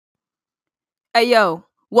Hey yo,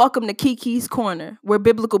 welcome to Kiki's Corner, where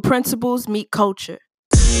biblical principles meet culture.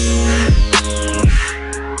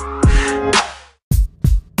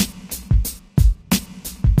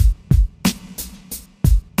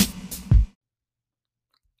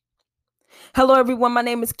 Hello, everyone. My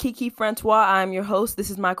name is Kiki Francois. I am your host. This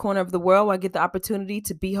is my corner of the world where I get the opportunity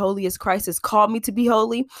to be holy as Christ has called me to be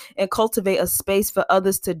holy and cultivate a space for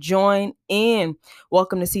others to join in.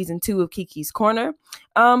 Welcome to season 2 of Kiki's Corner.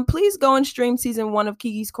 Please go and stream season 1 of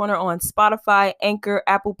Kiki's Corner on Spotify, Anchor,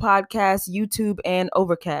 Apple Podcasts, YouTube, and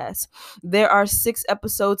Overcast. There are 6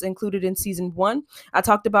 episodes included in season 1. I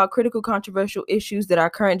talked about critical controversial issues that our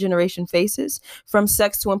current generation faces, from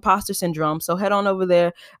sex to imposter syndrome. So head on over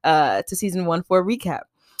there to season 1 for a recap.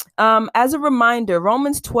 As a reminder,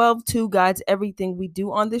 Romans 12:2 guides everything we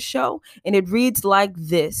do on this show, and it reads like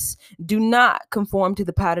this: do not conform to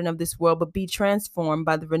the pattern of this world, but be transformed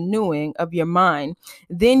by the renewing of your mind.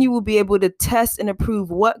 Then you will be able to test and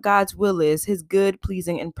approve what God's will is, his good,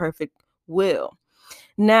 pleasing, and perfect will.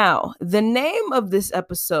 Now, the name of this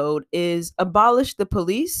episode is Abolish the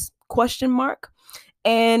Police?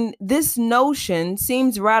 And this notion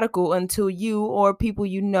seems radical until you or people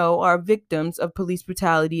you know are victims of police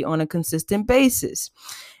brutality on a consistent basis.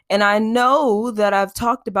 And I know that I've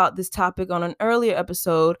talked about this topic on an earlier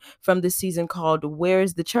episode from this season called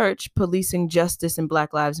Where's the Church? Policing Justice and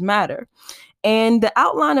Black Lives Matter. And the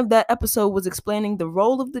outline of that episode was explaining the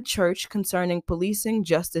role of the church concerning policing,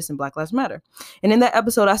 justice, and Black Lives Matter. And in that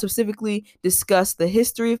episode, I specifically discussed the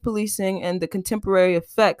history of policing and the contemporary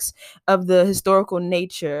effects of the historical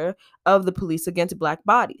nature of the police against Black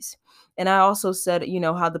bodies. And I also said,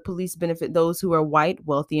 how the police benefit those who are white,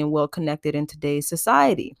 wealthy, and well-connected in today's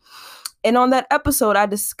society. And on that episode, I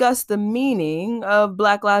discussed the meaning of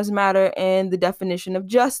Black Lives Matter and the definition of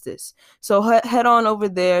justice. So head on over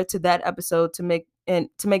there to that episode to make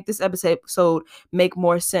this episode make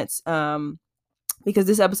more sense. Because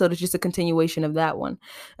this episode is just a continuation of that one.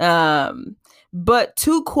 But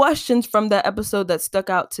 2 questions from that episode that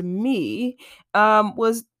stuck out to me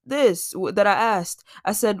was this that I asked.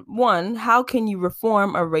 I said, 1, how can you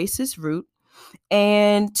reform a racist root?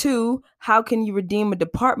 And 2, how can you redeem a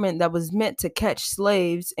department that was meant to catch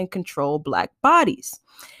slaves and control Black bodies?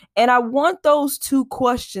 And I want those 2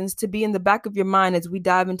 questions to be in the back of your mind as we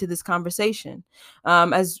dive into this conversation.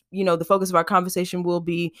 As you know, the focus of our conversation will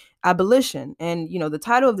be abolition. And, the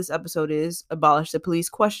title of this episode is Abolish the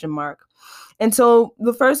Police ? And so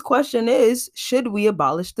the first question is, should we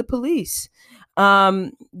abolish the police?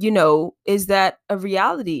 Is that a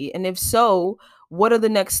reality? And if so, what are the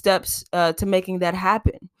next steps to making that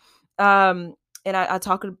happen? And I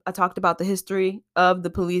talked about the history of the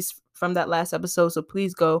police from that last episode, so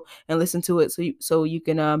please go and listen to it so you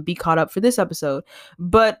can be caught up for this episode.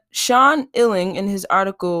 But Sean Illing, in his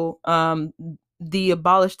article, The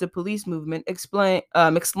Abolish the Police Movement, explained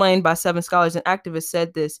by 7 scholars and activists,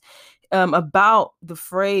 said this about the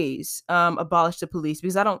phrase abolish the police,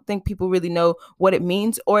 because I don't think people really know what it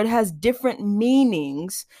means, or it has different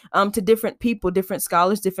meanings to different people, different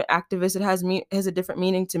scholars, different activists. It has a different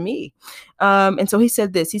meaning to me. And so he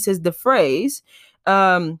said this. He says the phrase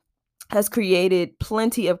has created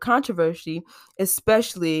plenty of controversy,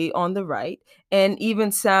 especially on the right, and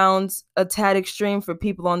even sounds a tad extreme for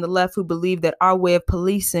people on the left who believe that our way of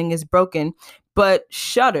policing is broken, but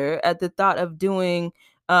shudder at the thought of doing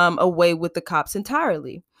away with the cops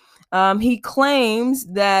entirely. He claims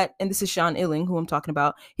that, and this is Sean Illing, who I'm talking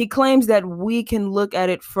about, he claims that we can look at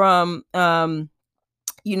it from, a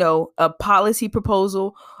policy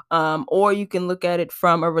proposal, or you can look at it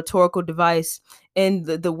from a rhetorical device in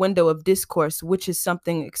the window of discourse, which is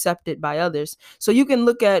something accepted by others. So you can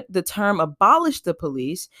look at the term abolish the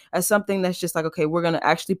police as something that's just like, okay, we're going to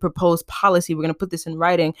actually propose policy. We're going to put this in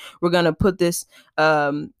writing. We're going to put this,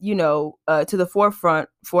 to the forefront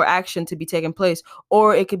for action to be taken place.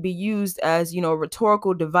 Or it could be used as, a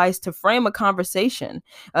rhetorical device to frame a conversation,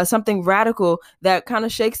 something radical that kind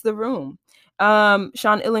of shakes the room.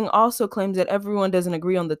 Sean Illing also claims that everyone doesn't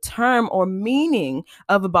agree on the term or meaning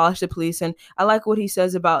of abolish the police. And I like what he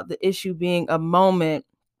says about the issue being a moment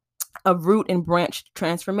of root and branch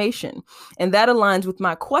transformation. And that aligns with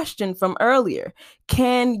my question from earlier.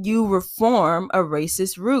 Can you reform a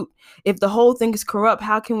racist root? If the whole thing is corrupt,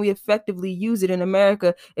 how can we effectively use it in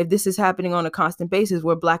America if this is happening on a constant basis,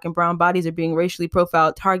 where Black and brown bodies are being racially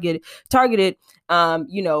profiled, targeted,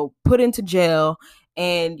 put into jail,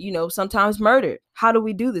 and, sometimes murdered? How do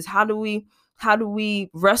we do this? How do we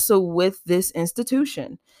wrestle with this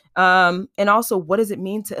institution? And also, what does it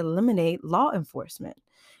mean to eliminate law enforcement?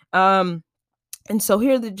 And so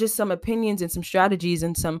here are just some opinions and some strategies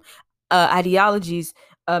and some ideologies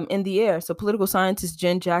in the air. So political scientist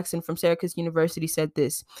Jen Jackson from Syracuse University said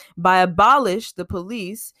this: by abolish the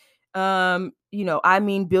police, I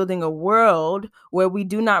mean building a world where we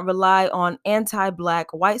do not rely on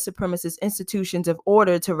anti-Black white supremacist institutions of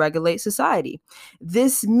order to regulate society.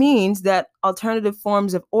 This means that alternative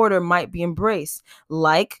forms of order might be embraced,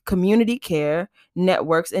 like community care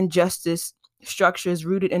networks and justice structures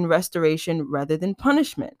rooted in restoration rather than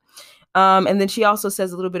punishment. And then she also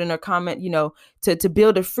says a little bit in her comment, to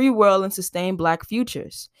build a free world and sustain Black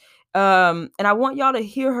futures. And I want y'all to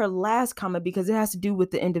hear her last comment because it has to do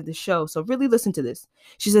with the end of the show. So really listen to this.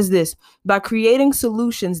 She says this: by creating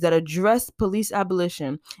solutions that address police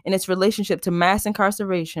abolition and its relationship to mass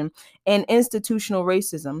incarceration and institutional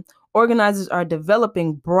racism, organizers are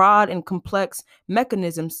developing broad and complex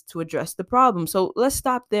mechanisms to address the problem. So let's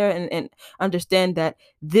stop there and understand that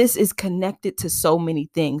this is connected to so many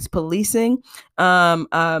things. Policing,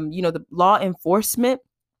 the law enforcement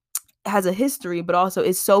has a history, but also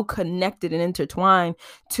is so connected and intertwined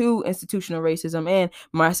to institutional racism and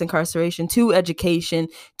mass incarceration, to education,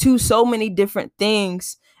 to so many different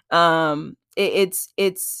things. It's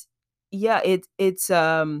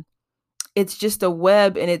just a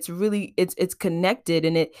web, and it's really it's connected,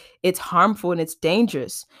 and it's harmful and it's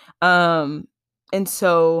dangerous. And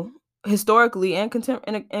so historically and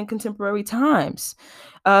contemporary times.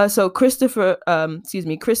 So Christy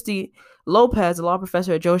Lopez, a law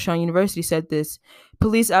professor at Georgetown University, said this: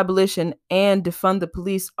 police abolition and defund the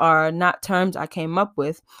police are not terms I came up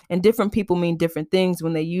with, and different people mean different things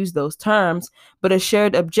when they use those terms, but a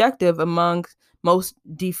shared objective among most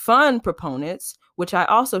defund proponents, which I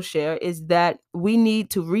also share, is that we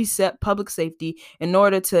need to reset public safety in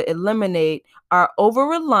order to eliminate our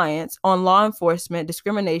over-reliance on law enforcement,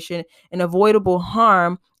 discrimination, and avoidable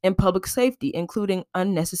harm in public safety, including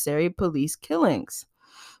unnecessary police killings.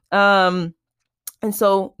 And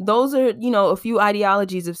so those are, a few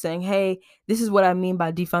ideologies of saying, hey, this is what I mean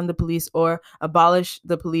by defund the police or abolish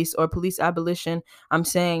the police or police abolition. I'm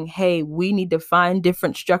saying, hey, we need to find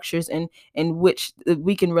different structures in which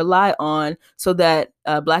we can rely on so that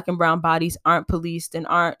Black and brown bodies aren't policed and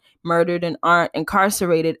aren't murdered and aren't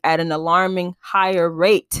incarcerated at an alarming higher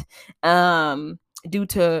rate due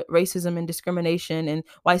to racism and discrimination and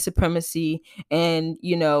white supremacy and,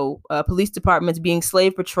 police departments being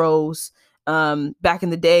slave patrols back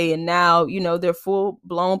in the day, and now they're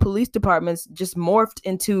full-blown police departments just morphed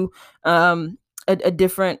into a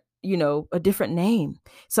different name,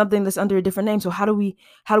 something that's under a different name. So how do we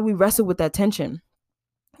wrestle with that tension?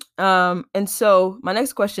 And so my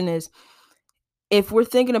next question is, if we're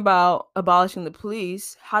thinking about abolishing the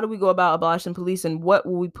police, how do we go about abolishing police, and what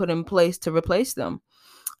will we put in place to replace them?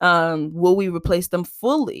 Will we replace them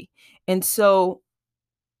fully? And so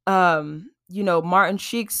Martin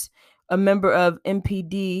Sheeks, a member of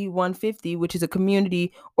MPD 150, which is a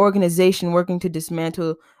community organization working to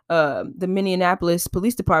dismantle the Minneapolis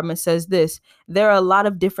Police Department, says this: there are a lot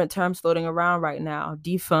of different terms floating around right now: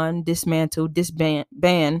 defund, dismantle, disband.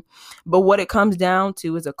 But what it comes down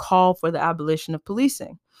to is a call for the abolition of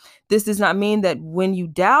policing. This does not mean that when you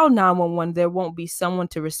dial 911, there won't be someone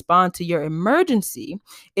to respond to your emergency.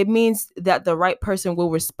 It means that the right person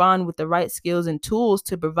will respond with the right skills and tools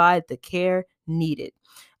to provide the care needed.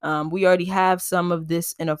 We already have some of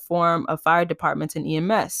this in a form of fire departments and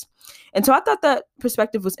EMS. And so I thought that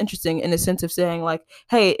perspective was interesting in the sense of saying, like,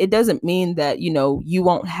 hey, it doesn't mean that, you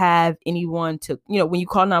won't have anyone to, when you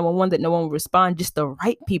call 911, that no one will respond, just the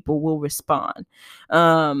right people will respond.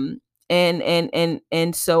 And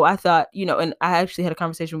so I thought, and I actually had a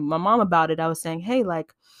conversation with my mom about it. I was saying, hey,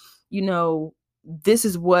 like, this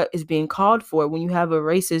is what is being called for when you have a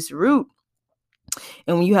racist root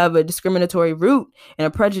and when you have a discriminatory root and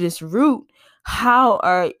a prejudice root. How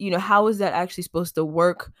is that actually supposed to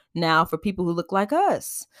work now for people who look like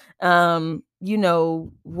us? What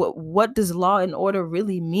does law and order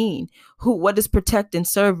really mean? What does protect and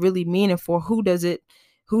serve really mean? And for who does it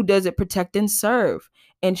protect and serve?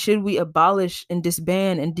 And should we abolish and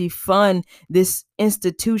disband and defund this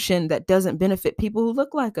institution that doesn't benefit people who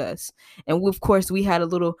look like us? And of course, we had a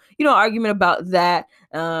little, argument about that.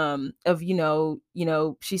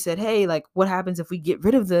 She said, hey, like, what happens if we get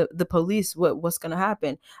rid of the police? What's going to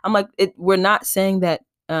happen? I'm like, we're not saying that,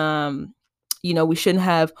 we shouldn't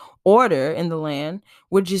have order in the land.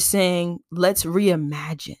 We're just saying, let's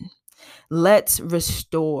reimagine. Let's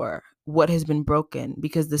restore what has been broken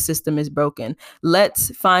because the system is broken. Let's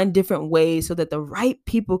find different ways so that the right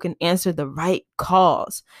people can answer the right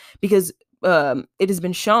calls, because it has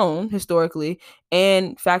been shown historically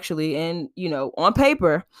and factually and, on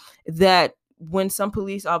paper that when some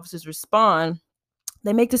police officers respond,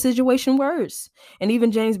 they make the situation worse. And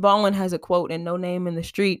even James Baldwin has a quote in No Name in the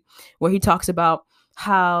Street where he talks about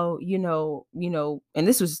how, and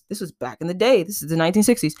this was back in the day, this is the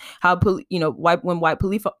 1960s, how when white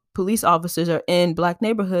police officers are in black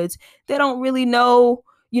neighborhoods, they don't really know,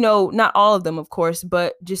 not all of them, of course,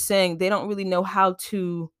 but just saying they don't really know how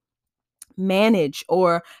to manage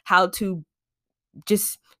or how to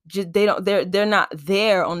just they're not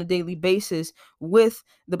there on a daily basis with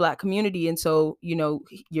the black community. And so,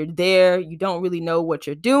 you're there, you don't really know what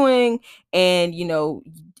you're doing, and you're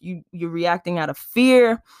reacting out of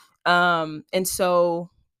fear. And so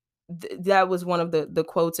that was one of the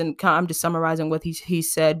quotes, and I'm just summarizing what he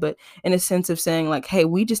said, but in a sense of saying, like, hey,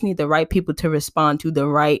 we just need the right people to respond to the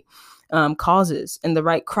right causes and the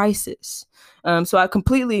right crisis. So I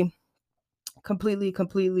completely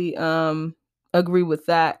agree with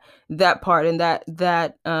that part and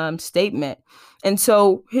that statement. And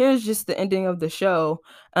so here's just the ending of the show.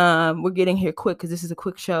 We're getting here quick because this is a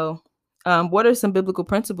quick show. What are some biblical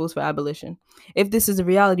principles for abolition? If this is a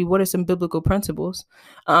reality, what are some biblical principles?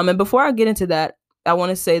 And before I get into that, I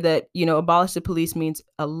want to say that, abolish the police means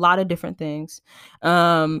a lot of different things.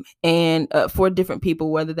 And for different people,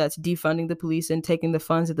 whether that's defunding the police and taking the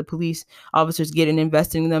funds that the police officers get and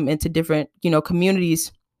investing them into different,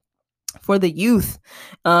 communities for the youth,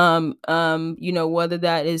 whether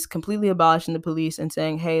that is completely abolishing the police and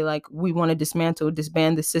saying, hey, like, we want to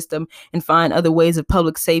disband the system and find other ways of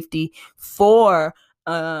public safety for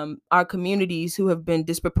our communities who have been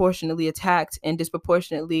disproportionately attacked and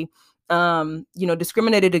disproportionately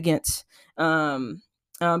discriminated against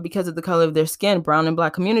because of the color of their skin, brown and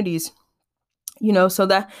black communities. So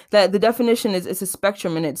that the definition is, it's a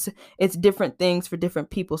spectrum, and it's different things for different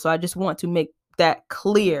people. So I just want to make that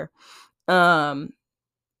clear. And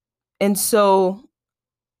so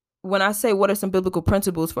when I say what are some biblical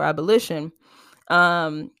principles for abolition,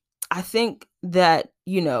 I think that,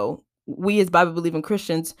 we as Bible believing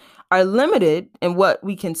Christians are limited in what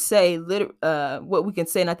we can say, and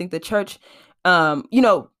I think the church, I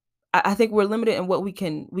think we're limited in what we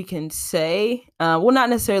can say. Well, not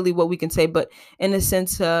necessarily what we can say, but in the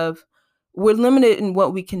sense of we're limited in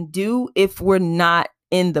what we can do if we're not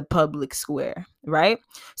in the public square, right?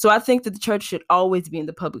 So I think that the church should always be in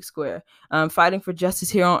the public square, fighting for justice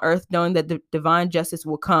here on earth, knowing that the divine justice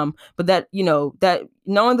will come, but that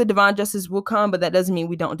knowing the divine justice will come, but that doesn't mean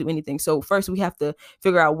we don't do anything. So first we have to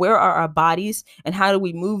figure out where are our bodies and how do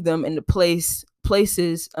we move them into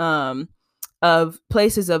places of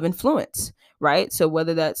influence, right? So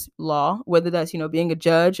whether that's law, whether that's, being a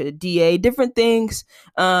judge, a DA, different things,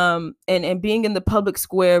 and being in the public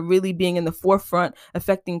square, really being in the forefront,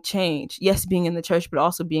 affecting change. Yes, being in the church, but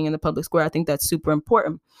also being in the public square. I think that's super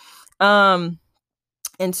important. And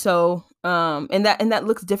so, and that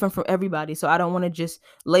looks different for everybody. So I don't want to just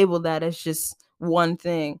label that as just one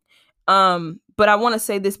thing. But I want to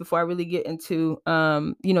say this before I really get into,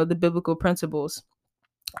 the biblical principles.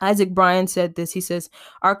 Isaac Bryan said this. He says,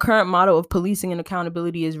 our current model of policing and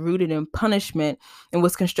accountability is rooted in punishment and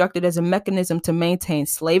was constructed as a mechanism to maintain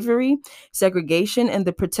slavery, segregation, and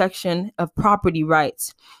the protection of property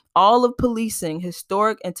rights. All of policing,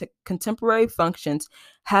 historic and contemporary functions,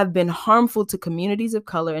 have been harmful to communities of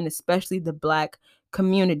color and especially the Black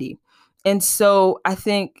community. And so I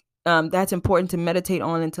think that's important to meditate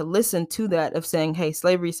on and to listen to that, of saying, hey,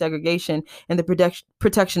 slavery, segregation, and the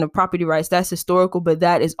protection of property rights, that's historical, but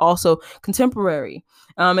that is also contemporary,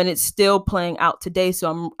 and it's still playing out today.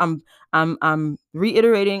 So I'm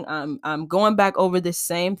reiterating, I'm going back over this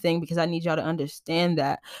same thing because I need y'all to understand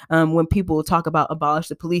that when people talk about abolish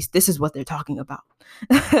the police, this is what they're talking about.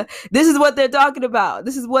 This is what they're talking about.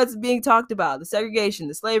 This is what's being talked about: the segregation,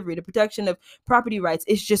 the slavery, the protection of property rights.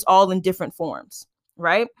 It's just all in different forms.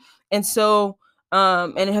 Right. And so,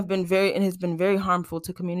 and it has been very harmful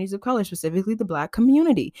to communities of color, specifically the Black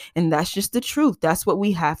community. And that's just the truth. That's what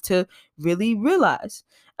we have to really realize.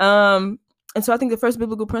 And so I think the first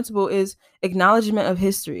biblical principle is acknowledgement of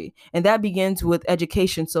history. And that begins with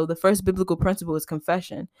education. So the first biblical principle is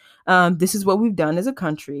confession. This is what we've done as a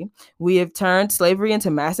country. We have turned slavery into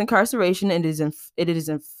mass incarceration, and it is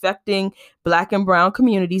infecting Black and brown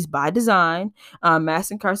communities by design. Mass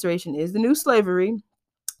incarceration is the new slavery.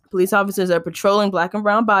 Police officers are patrolling Black and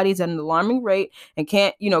brown bodies at an alarming rate and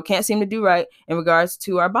can't seem to do right in regards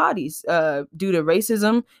to our bodies due to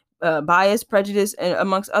racism, bias, prejudice, and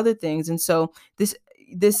amongst other things. And so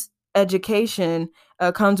this education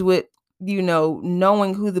comes with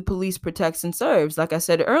knowing who the police protects and serves. Like I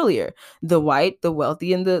said earlier, the white, the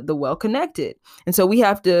wealthy, and the well-connected. And so we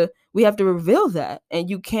have to reveal that, and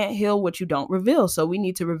you can't heal what you don't reveal. So we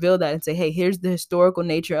need to reveal that and say, hey, here's the historical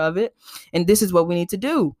nature of it, and this is what we need to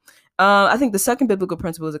do. I think the second biblical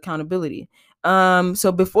principle is accountability.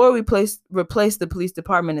 So before we replace the police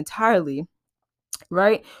department entirely,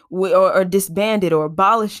 right, or disband it or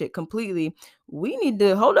abolish it completely, we need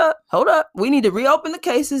to hold up. We need to reopen the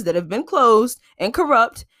cases that have been closed and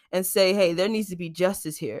corrupt and say, hey, there needs to be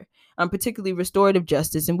justice here, particularly restorative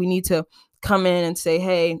justice. And we need to come in and say,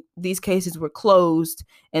 hey, these cases were closed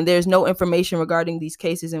and there's no information regarding these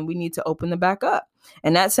cases, and we need to open them back up.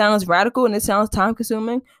 And that sounds radical and it sounds time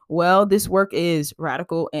consuming. Well, this work is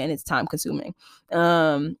radical and it's time consuming.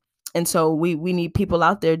 And so we need people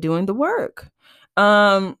out there doing the work.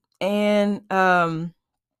 So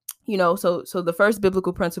the first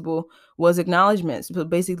biblical principle was acknowledgement. So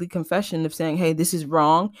basically confession of saying, hey, this is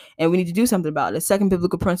wrong and we need to do something about it. The second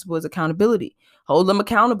biblical principle is accountability. Hold them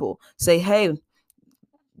accountable. Say, hey,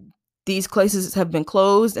 these places have been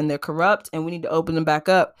closed and they're corrupt and we need to open them back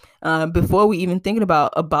up, before we even thinking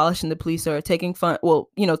about abolishing the police or taking funds away.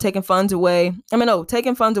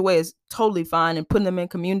 Taking funds away is totally fine, and putting them in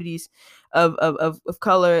communities of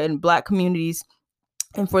color and Black communities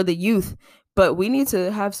and for the youth. But we need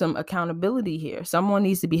to have some accountability here. Someone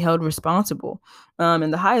needs to be held responsible in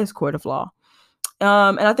the highest court of law.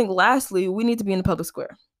 And I think lastly, we need to be in the public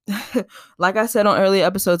square. Like I said on earlier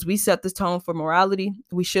episodes, we set the tone for morality.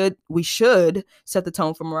 We should set the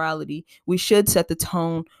tone for morality. We should set the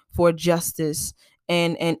tone for justice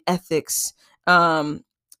and ethics. And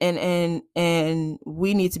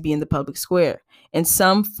we need to be in the public square in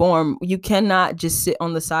some form. You cannot just sit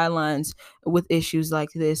on the sidelines with issues like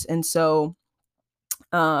this. And so,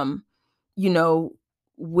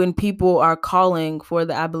 when people are calling for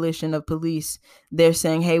the abolition of police, they're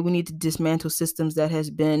saying, hey, we need to dismantle systems that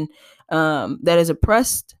has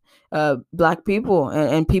oppressed Black people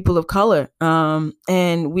and people of color.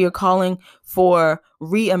 And we are calling for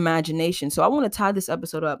reimagination. So I want to tie this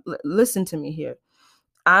episode up. Listen to me here.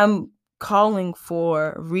 I'm calling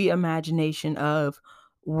for reimagination of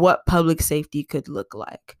what public safety could look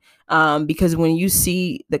like. Because when you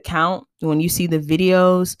see the count, when you see the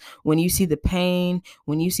videos, when you see the pain,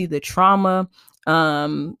 when you see the trauma,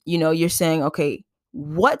 you're saying, okay,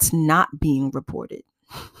 what's not being reported?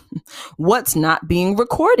 What's not being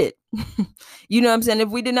recorded? You know what I'm saying? If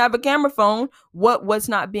we didn't have a camera phone, what's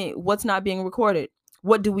not being recorded?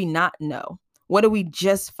 What do we not know? What are we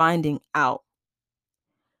just finding out?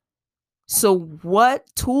 So what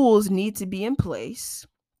tools need to be in place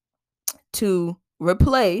to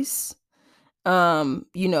replace,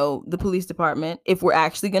 the police department, if we're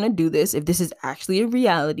actually going to do this, if this is actually a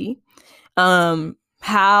reality?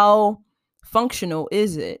 How functional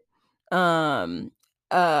is it?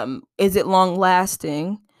 Is it long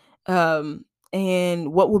lasting?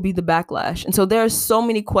 And what will be the backlash? And so there are so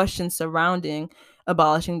many questions surrounding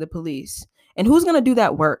abolishing the police. And who's going to do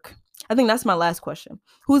that work? I think that's my last question.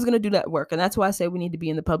 Who's going to do that work? And that's why I say we need to be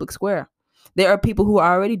in the public square. There are people who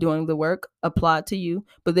are already doing the work. Applaud to you.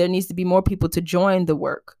 But there needs to be more people to join the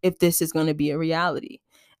work if this is going to be a reality.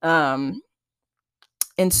 And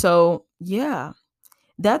so, yeah,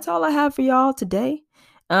 that's all I have for y'all today.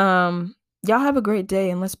 Y'all have a great day,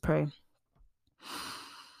 and let's pray.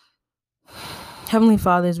 Heavenly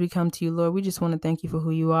Father, as we come to you, Lord, we just want to thank you for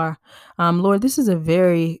who you are. Lord, this is a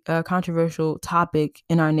very controversial topic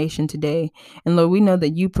in our nation today. And Lord, we know that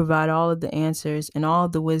you provide all of the answers and all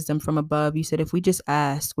of the wisdom from above. You said if we just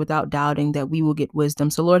ask without doubting that we will get wisdom.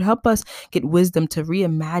 So Lord, help us get wisdom to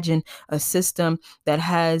reimagine a system that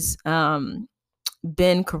has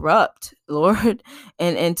been corrupt, Lord,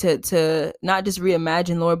 and to not just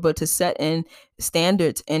reimagine, Lord, but to set in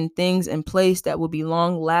standards and things in place that will be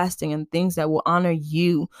long lasting and things that will honor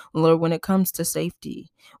you, Lord, when it comes to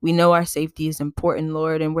safety. We know our safety is important,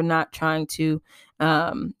 Lord, and we're not trying to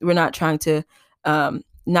not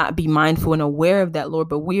be mindful and aware of that, Lord,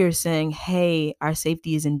 but we are saying, hey, our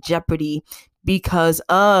safety is in jeopardy because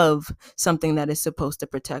of something that is supposed to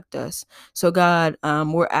protect us. So God,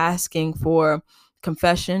 we're asking for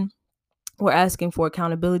confession, we're asking for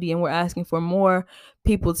accountability, and we're asking for more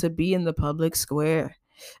people to be in the public square,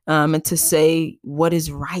 and to say what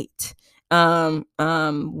is right. What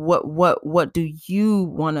do you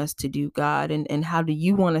want us to do, God, and how do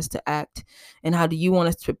you want us to act, and how do you want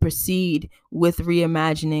us to proceed with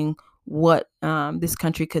reimagining what this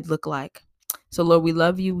country could look like? So Lord, we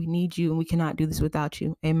love you, we need you, and we cannot do this without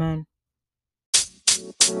you. Amen.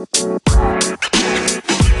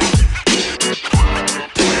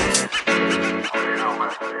 You know,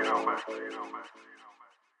 man.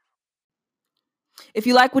 If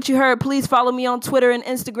you like what you heard, please follow me on Twitter and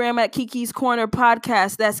Instagram at Kiki's Corner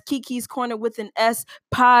Podcast. That's Kiki's Corner with an S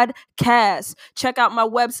podcast. Check out my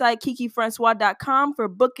website, kikifrancois.com, for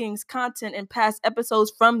bookings, content, and past episodes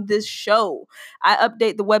from this show. I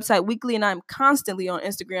update the website weekly, and I'm constantly on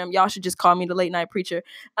Instagram. Y'all should just call me the late night preacher.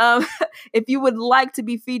 If you would like to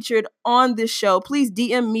be featured on this show, please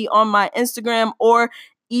DM me on my Instagram or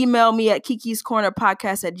email me at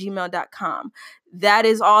kikiscornerpodcast@gmail.com. That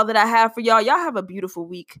is all that I have for y'all. Y'all have a beautiful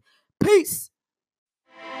week. Peace.